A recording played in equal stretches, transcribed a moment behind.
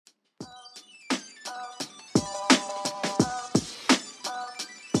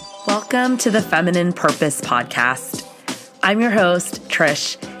Welcome to the Feminine Purpose Podcast. I'm your host,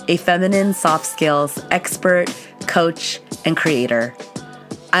 Trish, a feminine soft skills expert, coach, and creator.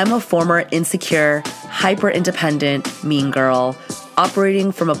 I'm a former insecure, hyper-independent, mean girl,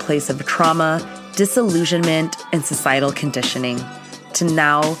 operating from a place of trauma, disillusionment, and societal conditioning, to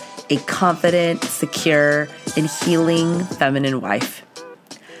now a confident, secure, and healing feminine wife.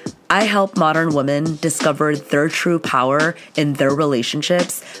 I help modern women discover their true power in their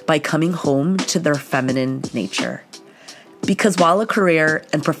relationships by coming home to their feminine nature. Because while a career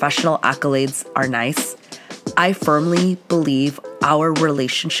and professional accolades are nice, I firmly believe our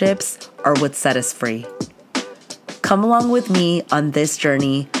relationships are what set us free. Come along with me on this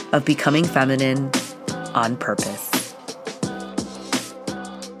journey of becoming feminine on purpose.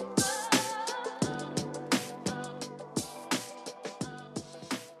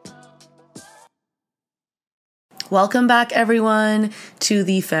 Welcome back, everyone, to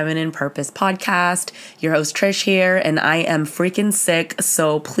the Feminine Purpose Podcast. Your host, Trish, here, and I am freaking sick,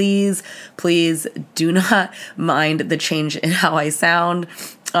 so please do not mind the change in how I sound.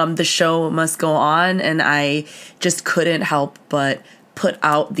 The show must go on, and I just couldn't help but put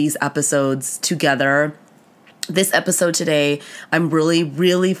out these episodes together. This episode today, I'm really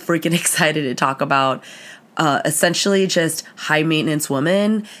freaking excited to talk about essentially just high maintenance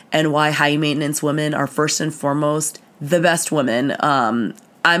women and why high maintenance women are first and foremost the best women. I'm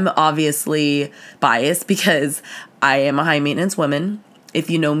obviously biased because I am a high maintenance woman. If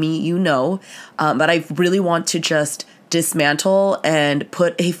you know me, you know. But I really want to just dismantle and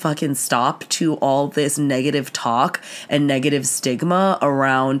put a fucking stop to all this negative talk and negative stigma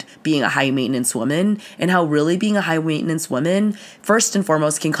around being a high maintenance woman, and how really being a high maintenance woman, first and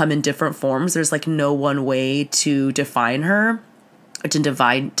foremost, can come in different forms. There's like no one way to define her, to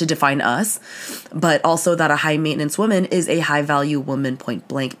define us, but also that a high maintenance woman is a high value woman, point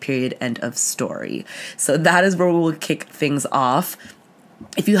blank, period, end of story. So that is where we will kick things off.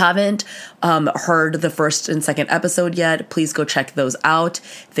 If you haven't heard the first and second episode yet, please go check those out.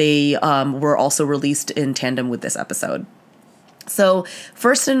 They were also released in tandem with this episode. So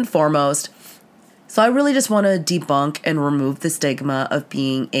first and foremost, I really just want to debunk and remove the stigma of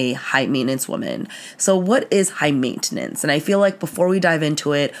being a high maintenance woman. So what is high maintenance? And I feel like before we dive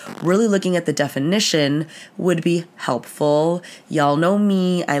into it, really looking at the definition would be helpful. Y'all know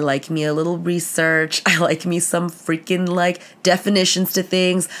me. I like me a little research. I like me some freaking definitions to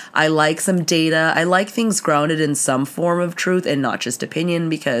things. I like some data. I like things grounded in some form of truth and not just opinion,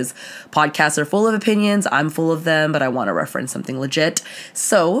 because podcasts are full of opinions. I'm full of them, but I want to reference something legit.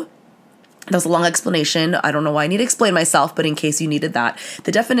 So that was a long explanation. I don't know why I need to explain myself, but in case you needed that,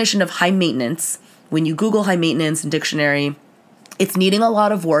 the definition of high maintenance, when you Google high maintenance in dictionary, it's needing a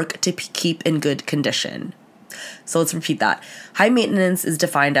lot of work to keep in good condition. So let's repeat that. High maintenance is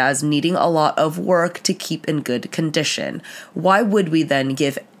defined as needing a lot of work to keep in good condition. Why would we then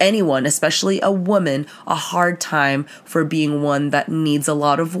give anyone, especially a woman, a hard time for being one that needs a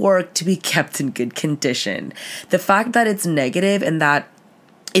lot of work to be kept in good condition? The fact that it's negative and that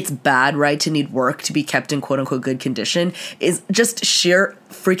it's bad, right, to need work to be kept in quote-unquote good condition is just sheer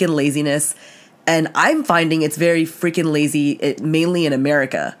freaking laziness. And I'm finding it's very freaking lazy, mainly in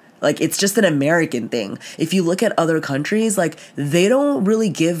America. It's just an American thing. If you look at other countries, they don't really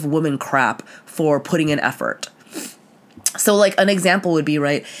give women crap for putting in effort. So, an example would be,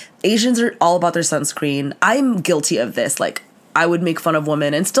 right, Asians are all about their sunscreen. I'm guilty of this. I would make fun of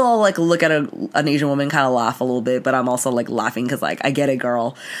women and still look at an Asian woman, kind of laugh a little bit, but I'm also laughing because I get it,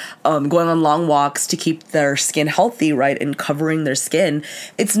 girl. Going on long walks to keep their skin healthy, right, and covering their skin.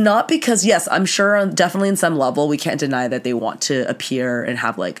 It's not because, yes, I'm sure definitely in some level we can't deny that they want to appear and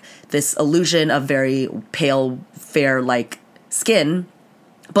have this illusion of very pale, fair skin,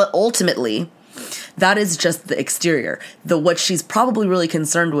 but ultimately that is just the exterior. What she's probably really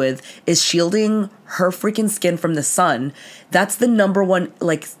concerned with is shielding her freaking skin from the sun. That's the number one,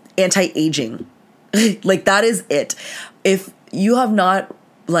 anti-aging. That is it. If you have not,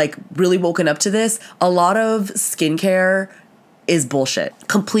 really woken up to this, a lot of skincare is bullshit.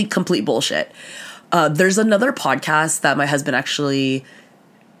 Complete bullshit. There's another podcast that my husband actually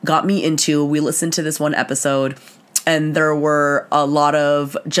got me into. We listened to this one episode, and there were a lot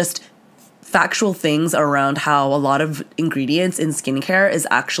of just factual things around how a lot of ingredients in skincare is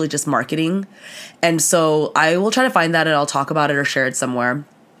actually just marketing. And so I will try to find that and I'll talk about it or share it somewhere.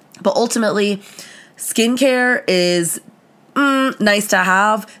 But ultimately, skincare is nice to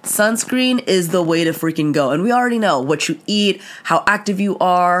have. Sunscreen is the way to freaking go. And we already know what you eat, how active you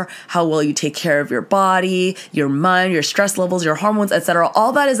are, how well you take care of your body, your mind, your stress levels, your hormones, etc.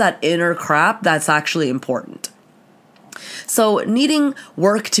 All that is that inner crap that's actually important. So needing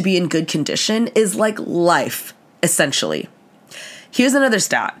work to be in good condition is like life, essentially. Here's another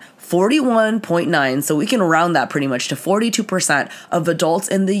stat. 41.9, so we can round that pretty much to 42% of adults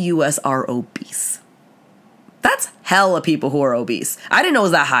in the US are obese. That's hella people who are obese. I didn't know it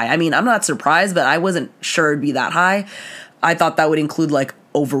was that high. I mean, I'm not surprised, but I wasn't sure it'd be that high. I thought that would include like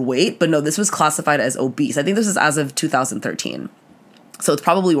overweight, but no, this was classified as obese. I think this is as of 2013. So it's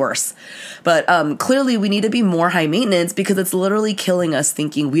probably worse. But clearly we need to be more high maintenance because it's literally killing us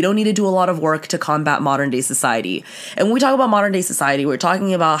thinking we don't need to do a lot of work to combat modern day society. And when we talk about modern day society, we're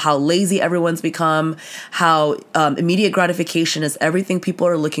talking about how lazy everyone's become, how immediate gratification is everything people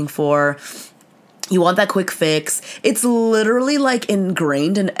are looking for. You want that quick fix. It's literally like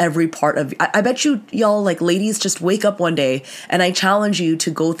ingrained in every part of, I bet you y'all like ladies just wake up one day and I challenge you to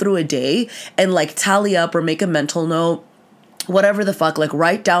go through a day and like tally up or make a mental note, whatever the fuck, like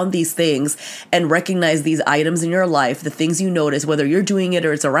write down these things and recognize these items in your life, the things you notice, whether you're doing it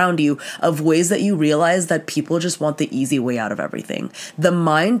or it's around you, of ways that you realize that people just want the easy way out of everything. The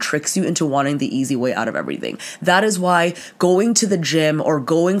mind tricks you into wanting the easy way out of everything. That is why going to the gym or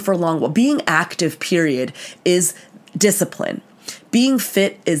going for long, being active, period, is discipline. Being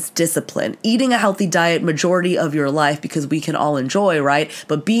fit is discipline. Eating a healthy diet majority of your life, because we can all enjoy, right?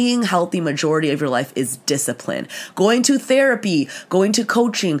 But being healthy majority of your life is discipline. Going to therapy, going to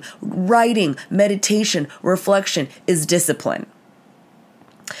coaching, writing, meditation, reflection is discipline.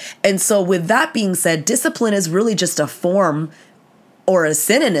 And so with that being said, discipline is really just a form or a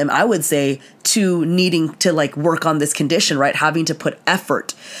synonym, I would say, to needing to like work on this condition, right? Having to put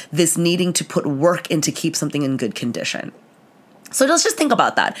effort, this needing to put work in to keep something in good condition. So let's just think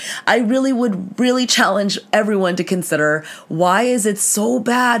about that. I really would challenge everyone to consider, why is it so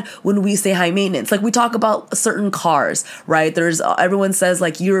bad when we say high maintenance? Like we talk about certain cars, right? Everyone says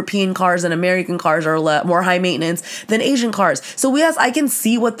like European cars and American cars are more high maintenance than Asian cars. So I can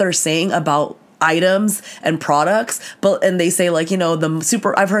see what they're saying about items and products, and they say like,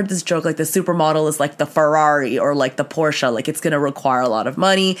 I've heard this joke, like the supermodel is like the Ferrari or like the Porsche, like it's going to require a lot of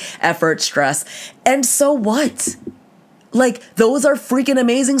money, effort, stress. And so what? Like, those are freaking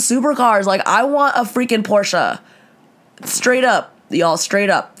amazing supercars. Like, I want a freaking Porsche. Straight up, y'all, straight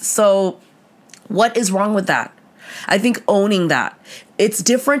up. So, what is wrong with that? I think owning that. It's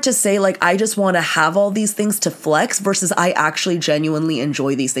different to say, like, I just want to have all these things to flex versus I actually genuinely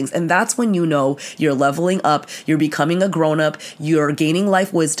enjoy these things. And that's when you know you're leveling up, you're becoming a grown-up, you're gaining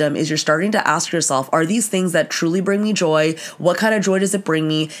life wisdom, is you're starting to ask yourself, are these things that truly bring me joy? What kind of joy does it bring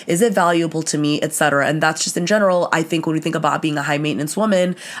me? Is it valuable to me, etc.? And that's just in general, I think when we think about being a high maintenance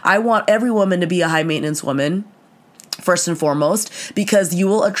woman, I want every woman to be a high maintenance woman, first and foremost, because you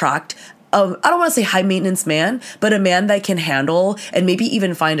will attract I don't want to say high maintenance man, but a man that can handle and maybe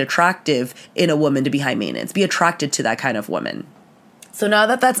even find attractive in a woman to be high maintenance, be attracted to that kind of woman. So now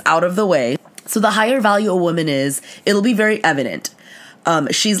that that's out of the way, so the higher value a woman is, it'll be very evident.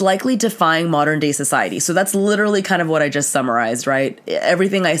 She's likely defying modern day society. So that's literally kind of what I just summarized, right?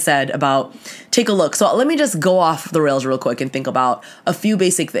 Everything I said about, take a look. So let me just go off the rails real quick and think about a few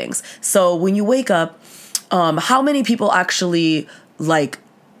basic things. So when you wake up, how many people actually like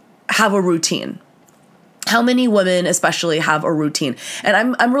have a routine? How many women especially have a routine?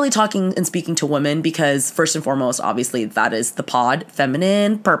 And I'm really talking and speaking to women because first and foremost, obviously that is the pod,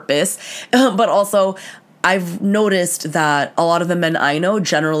 feminine purpose. But also I've noticed that a lot of the men I know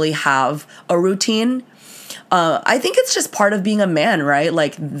generally have a routine. I think it's just part of being a man, right?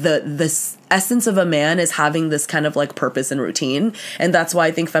 Like the essence of a man is having this kind of like purpose and routine. And that's why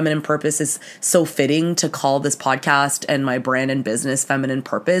I think feminine purpose is so fitting to call this podcast and my brand and business feminine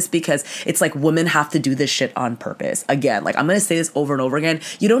purpose, because it's like women have to do this shit on purpose. Again, like I'm going to say this over and over again.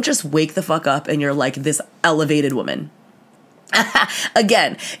 You don't just wake the fuck up and you're like this elevated woman.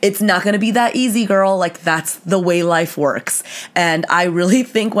 Again, it's not going to be that easy, girl. Like that's the way life works. And I really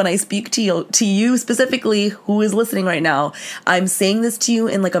think when I speak to you specifically, who is listening right now, I'm saying this to you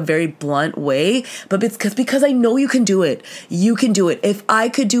in like a very blunt way, but it's because I know you can do it. You can do it. If I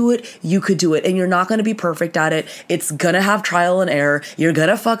could do it, you could do it. And you're not going to be perfect at it. It's going to have trial and error. You're going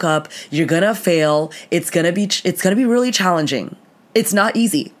to fuck up. You're going to fail. It's going to be really challenging. It's not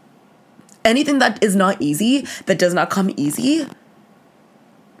easy. Anything that is not easy, that does not come easy,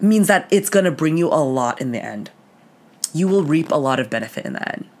 means that it's going to bring you a lot in the end. You will reap a lot of benefit in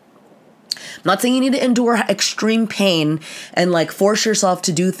the end. I'm not saying you need to endure extreme pain and like force yourself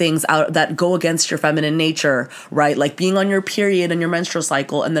to do things out that go against your feminine nature, right? Like being on your period and your menstrual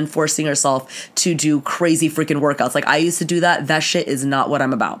cycle and then forcing yourself to do crazy freaking workouts. Like I used to do that. That shit is not what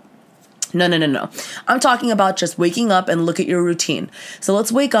I'm about. No, no, no, no. I'm talking about just waking up and look at your routine. So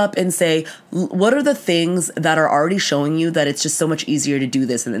let's wake up and say, what are the things that are already showing you that it's just so much easier to do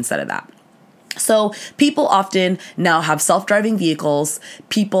this instead of that? So people often now have self-driving vehicles.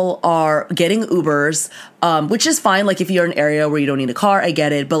 People are getting Ubers, which is fine. Like if you're in an area where you don't need a car, I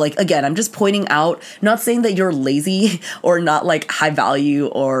get it. But like, again, I'm just pointing out, not saying that you're lazy or not like high value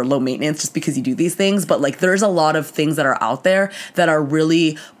or low maintenance just because you do these things. But like there's a lot of things that are out there that are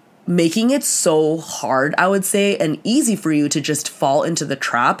really making it so hard, I would say, and easy for you to just fall into the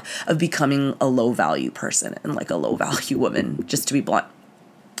trap of becoming a low value person and like a low value woman, just to be blunt.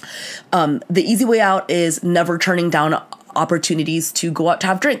 The easy way out is never turning down opportunities to go out to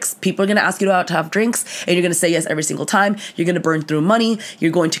have drinks. People are going to ask you to go out to have drinks and you're going to say yes every single time. You're going to burn through money.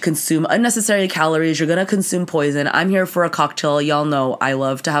 You're going to consume unnecessary calories. You're going to consume poison. I'm here for a cocktail. Y'all know I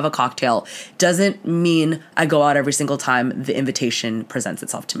love to have a cocktail. Doesn't mean I go out every single time the invitation presents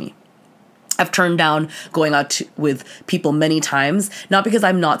itself to me. I've turned down going out with people many times, not because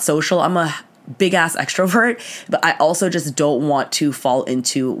I'm not social. I'm a big ass extrovert, but I also just don't want to fall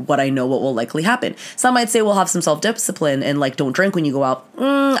into what I know what will likely happen. Some might say we'll have some self-discipline and like don't drink when you go out.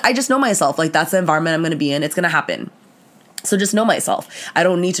 I just know myself. Like that's the environment I'm going to be in. It's going to happen. So just know myself. I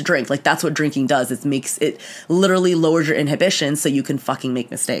don't need to drink. Like that's what drinking does. It literally lowers your inhibition so you can fucking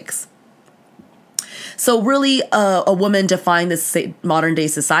make mistakes. So really, a woman defying this modern day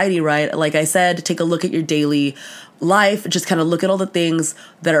society, right? Like I said, take a look at your daily life. Just kind of look at all the things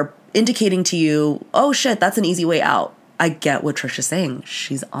that are indicating to you, oh shit, that's an easy way out. I get what Trisha's saying.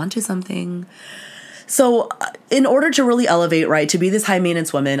 She's onto something. So in order to really elevate, right, to be this high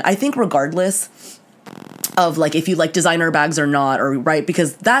maintenance woman, I think regardless of like if you like designer bags or not, or right,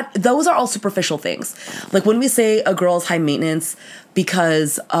 because those are all superficial things. Like when we say a girl's high maintenance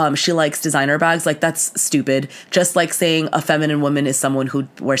because she likes designer bags, like that's stupid. Just like saying a feminine woman is someone who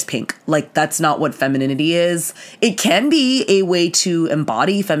wears pink. Like that's not what femininity is. It can be a way to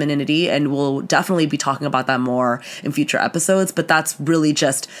embody femininity, and we'll definitely be talking about that more in future episodes, but that's really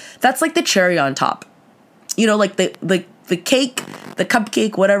that's like the cherry on top. You know, like the cake, the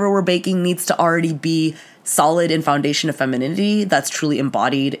cupcake, whatever we're baking needs to already be solid in foundation of femininity that's truly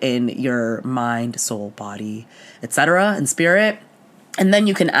embodied in your mind, soul, body, etc., and spirit. And then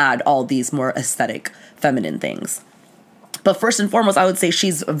you can add all these more aesthetic feminine things. But first and foremost, I would say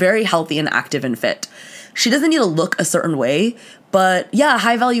she's very healthy and active and fit. She doesn't need to look a certain way, but yeah, a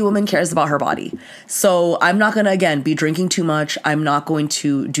high value woman cares about her body. So I'm not going to, again, be drinking too much. I'm not going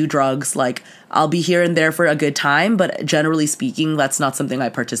to do drugs. Like I'll be here and there for a good time, but generally speaking, that's not something I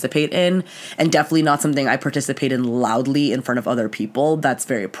participate in, and definitely not something I participate in loudly in front of other people. That's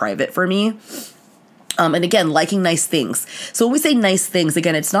very private for me. And again, liking nice things. So when we say nice things,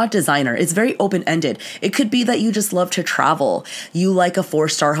 again, it's not designer. It's very open-ended. It could be that you just love to travel. You like a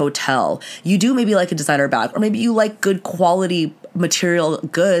 4-star hotel. You do maybe like a designer bag, or maybe you like good quality material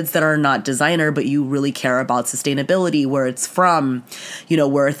goods that are not designer, but you really care about sustainability, where it's from, you know,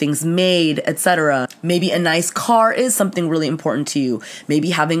 where are things made, etc. Maybe a nice car is something really important to you. Maybe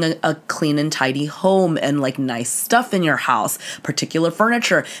having a clean and tidy home and like nice stuff in your house, particular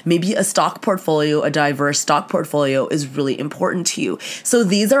furniture, maybe a stock portfolio, a diverse stock portfolio is really important to you. So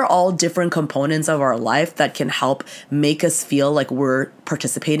these are all different components of our life that can help make us feel like we're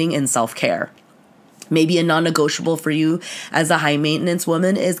participating in self-care. Maybe a non-negotiable for you as a high maintenance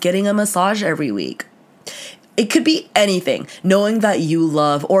woman is getting a massage every week. It could be anything. Knowing that you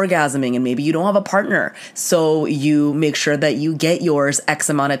love orgasming and maybe you don't have a partner, so you make sure that you get yours X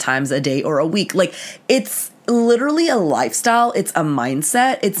amount of times a day or a week. Like it's literally a lifestyle. It's a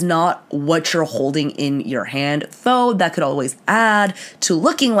mindset. It's not what you're holding in your hand, though that could always add to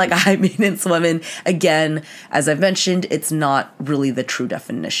looking like a high maintenance woman. Again, as I've mentioned, it's not really the true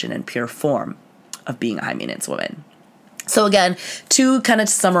definition and pure form of being a high maintenance woman. So again, to kind of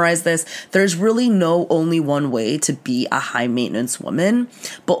summarize this, there's really no only one way to be a high maintenance woman,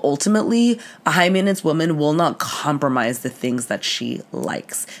 but ultimately a high maintenance woman will not compromise the things that she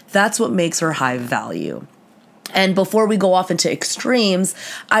likes. That's what makes her high value. And before we go off into extremes,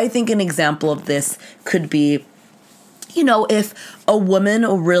 I think an example of this could be, you know, if a woman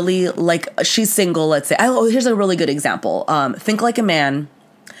really, like, she's single, let's say. Here's a really good example. Think Like a Man.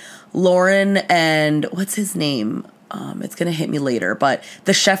 Lauren and what's his name? It's going to hit me later, but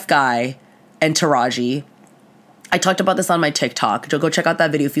the chef guy and Taraji. I talked about this on my TikTok. Go check out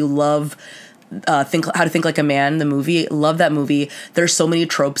that video if you love How to Think Like a Man, the movie. Love that movie. There's so many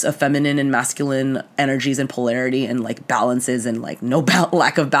tropes of feminine and masculine energies and polarity and like balances and like no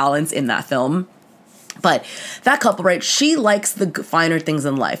lack of balance in that film. But that couple, right, she likes the finer things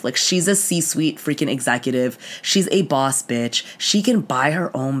in life. Like, she's a C-suite freaking executive. She's a boss bitch. She can buy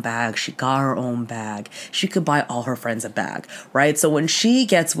her own bag. She got her own bag. She could buy all her friends a bag, right? So when she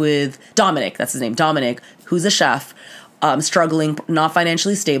gets with Dominic, that's his name, Dominic, who's a chef, struggling, not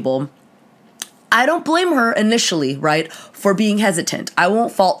financially stable, I don't blame her initially, right, for being hesitant. I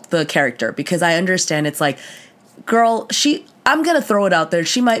won't fault the character because I understand it's like, girl, I'm going to throw it out there.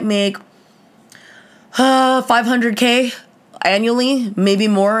 She might make 500K annually, maybe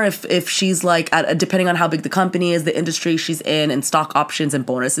more if she's like, depending on how big the company is, the industry she's in, and stock options and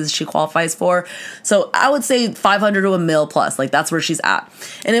bonuses she qualifies for. So I would say 500 to $1 million plus, like that's where she's at.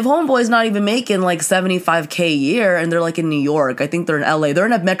 And if homeboy's not even making like 75K a year and they're like in New York, I think they're in LA, they're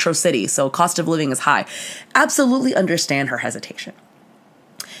in a metro city, so cost of living is high. Absolutely understand her hesitation.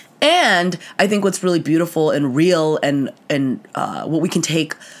 And I think what's really beautiful and real and what we can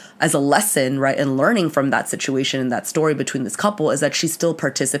take as a lesson, right, and learning from that situation and that story between this couple is that she still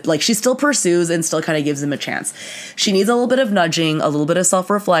she still pursues and still kind of gives him a chance. She needs a little bit of nudging, a little bit of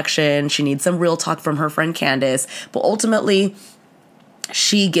self-reflection. She needs some real talk from her friend Candace, but ultimately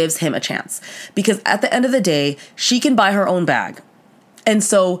she gives him a chance because at the end of the day, she can buy her own bag. And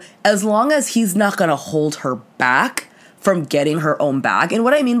so as long as he's not going to hold her back from getting her own bag. And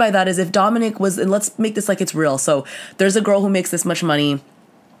what I mean by that is if Dominic was, and let's make this like it's real. So there's a girl who makes this much money,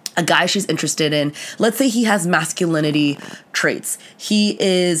 a guy she's interested in. Let's say he has masculinity traits. He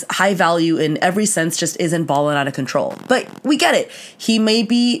is high value in every sense, just isn't balling out of control. But we get it. He may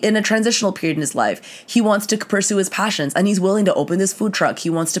be in a transitional period in his life. He wants to pursue his passions and he's willing to open this food truck. He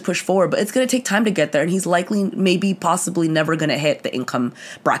wants to push forward, but it's going to take time to get there. And he's likely, maybe, possibly never going to hit the income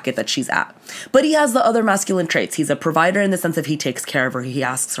bracket that she's at. But he has the other masculine traits. He's a provider in the sense of he takes care of her. He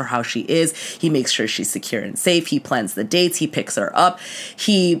asks her how she is. He makes sure she's secure and safe. He plans the dates. He picks her up.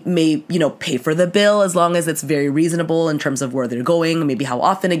 He may, pay for the bill as long as it's very reasonable in terms of where they're going, maybe how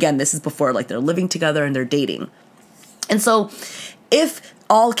often. Again, this is before like they're living together and they're dating. And so if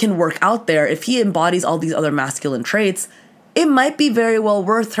all can work out there, if he embodies all these other masculine traits, it might be very well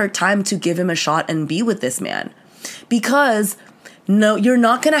worth her time to give him a shot and be with this man. Because no, you're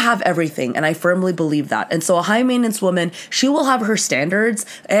not going to have everything. And I firmly believe that. And so a high maintenance woman, she will have her standards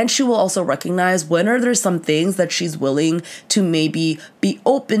and she will also recognize when are there some things that she's willing to maybe be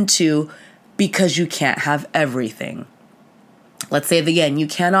open to because you can't have everything. Let's say it again, you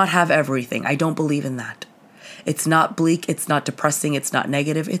cannot have everything. I don't believe in that. It's not bleak. It's not depressing. It's not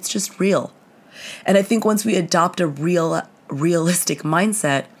negative. It's just real. And I think once we adopt a realistic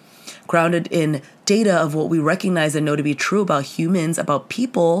mindset grounded in data of what we recognize and know to be true about humans, about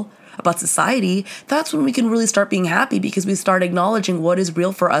people, about society, that's when we can really start being happy because we start acknowledging what is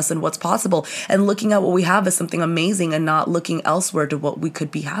real for us and what's possible and looking at what we have as something amazing and not looking elsewhere to what we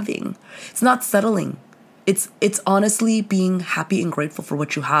could be having. It's not settling. It's honestly being happy and grateful for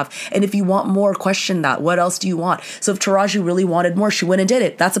what you have. And if you want more, question that. What else do you want? So if Taraji really wanted more, she went and did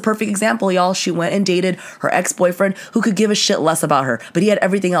it. That's a perfect example, y'all. She went and dated her ex-boyfriend who could give a shit less about her, but he had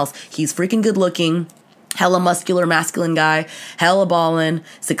everything else. He's freaking good looking, hella muscular, masculine guy, hella ballin',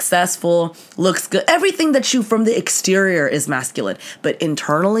 successful, looks good. Everything that you from the exterior is masculine, but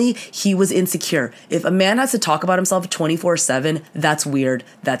internally he was insecure. If a man has to talk about himself 24/7, that's weird.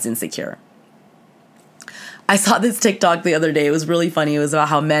 That's insecure. I saw this TikTok the other day. It was really funny. It was about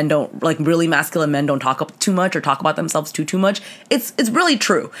how men don't, like really masculine men don't talk up too much or talk about themselves too much. It's really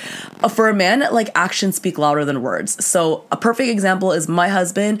true. For a man, like actions speak louder than words. So a perfect example is my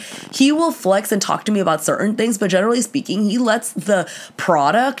husband. He will flex and talk to me about certain things, but generally speaking, he lets the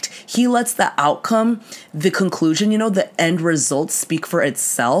product, he lets the outcome, the conclusion, the end result speak for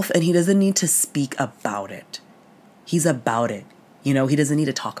itself, and he doesn't need to speak about it. He's about it. He doesn't need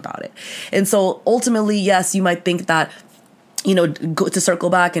to talk about it. And so ultimately, yes, you might think that, go to circle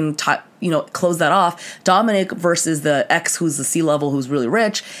back and, close that off. Dominic versus the ex who's the C-level, who's really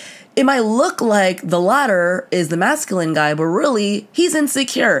rich. It might look like the latter is the masculine guy, but really he's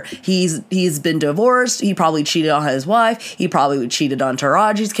insecure. He's been divorced. He probably cheated on his wife. He probably cheated on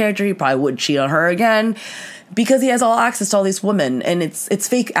Taraji's character. He probably would cheat on her again because he has all access to all these women. And it's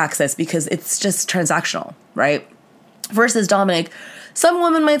fake access because it's just transactional, right? Versus Dominic, some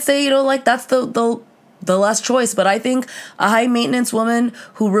women might say, that's the less choice. But I think a high maintenance woman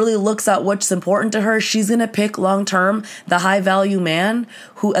who really looks at what's important to her, she's going to pick long term the high value man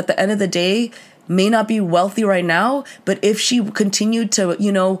who at the end of the day may not be wealthy right now. But if she continued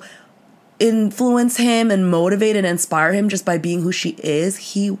to, influence him and motivate and inspire him just by being who she is,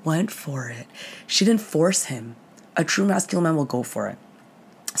 he went for it. She didn't force him. A true masculine man will go for it.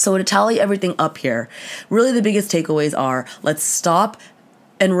 So to tally everything up here, really the biggest takeaways are let's stop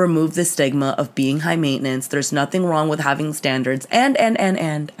and remove the stigma of being high maintenance. There's nothing wrong with having standards. And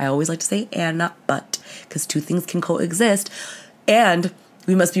I always like to say and, not but, because two things can coexist. And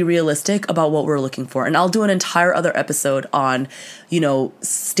we must be realistic about what we're looking for. And I'll do an entire other episode on,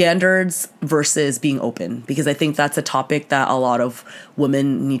 standards versus being open, because I think that's a topic that a lot of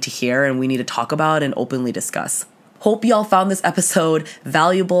women need to hear and we need to talk about and openly discuss. Hope y'all found this episode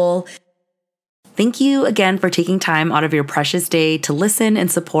valuable. Thank you again for taking time out of your precious day to listen and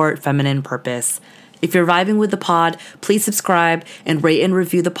support Feminine Purpose. If you're vibing with the pod, please subscribe and rate and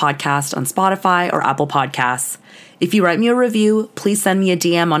review the podcast on Spotify or Apple Podcasts. If you write me a review, please send me a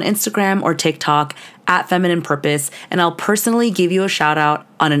DM on Instagram or TikTok at Feminine Purpose, and I'll personally give you a shout out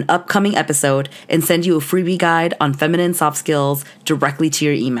on an upcoming episode and send you a freebie guide on feminine soft skills directly to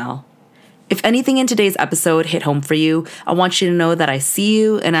your email. If anything in today's episode hit home for you, I want you to know that I see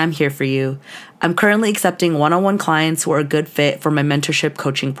you and I'm here for you. I'm currently accepting one-on-one clients who are a good fit for my mentorship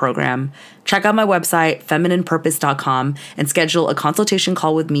coaching program. Check out my website, femininepurpose.com, and schedule a consultation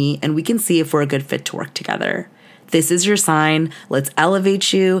call with me, and we can see if we're a good fit to work together. This is your sign. Let's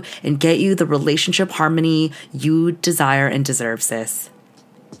elevate you and get you the relationship harmony you desire and deserve, sis.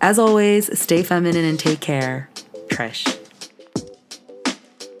 As always, stay feminine and take care. Trish.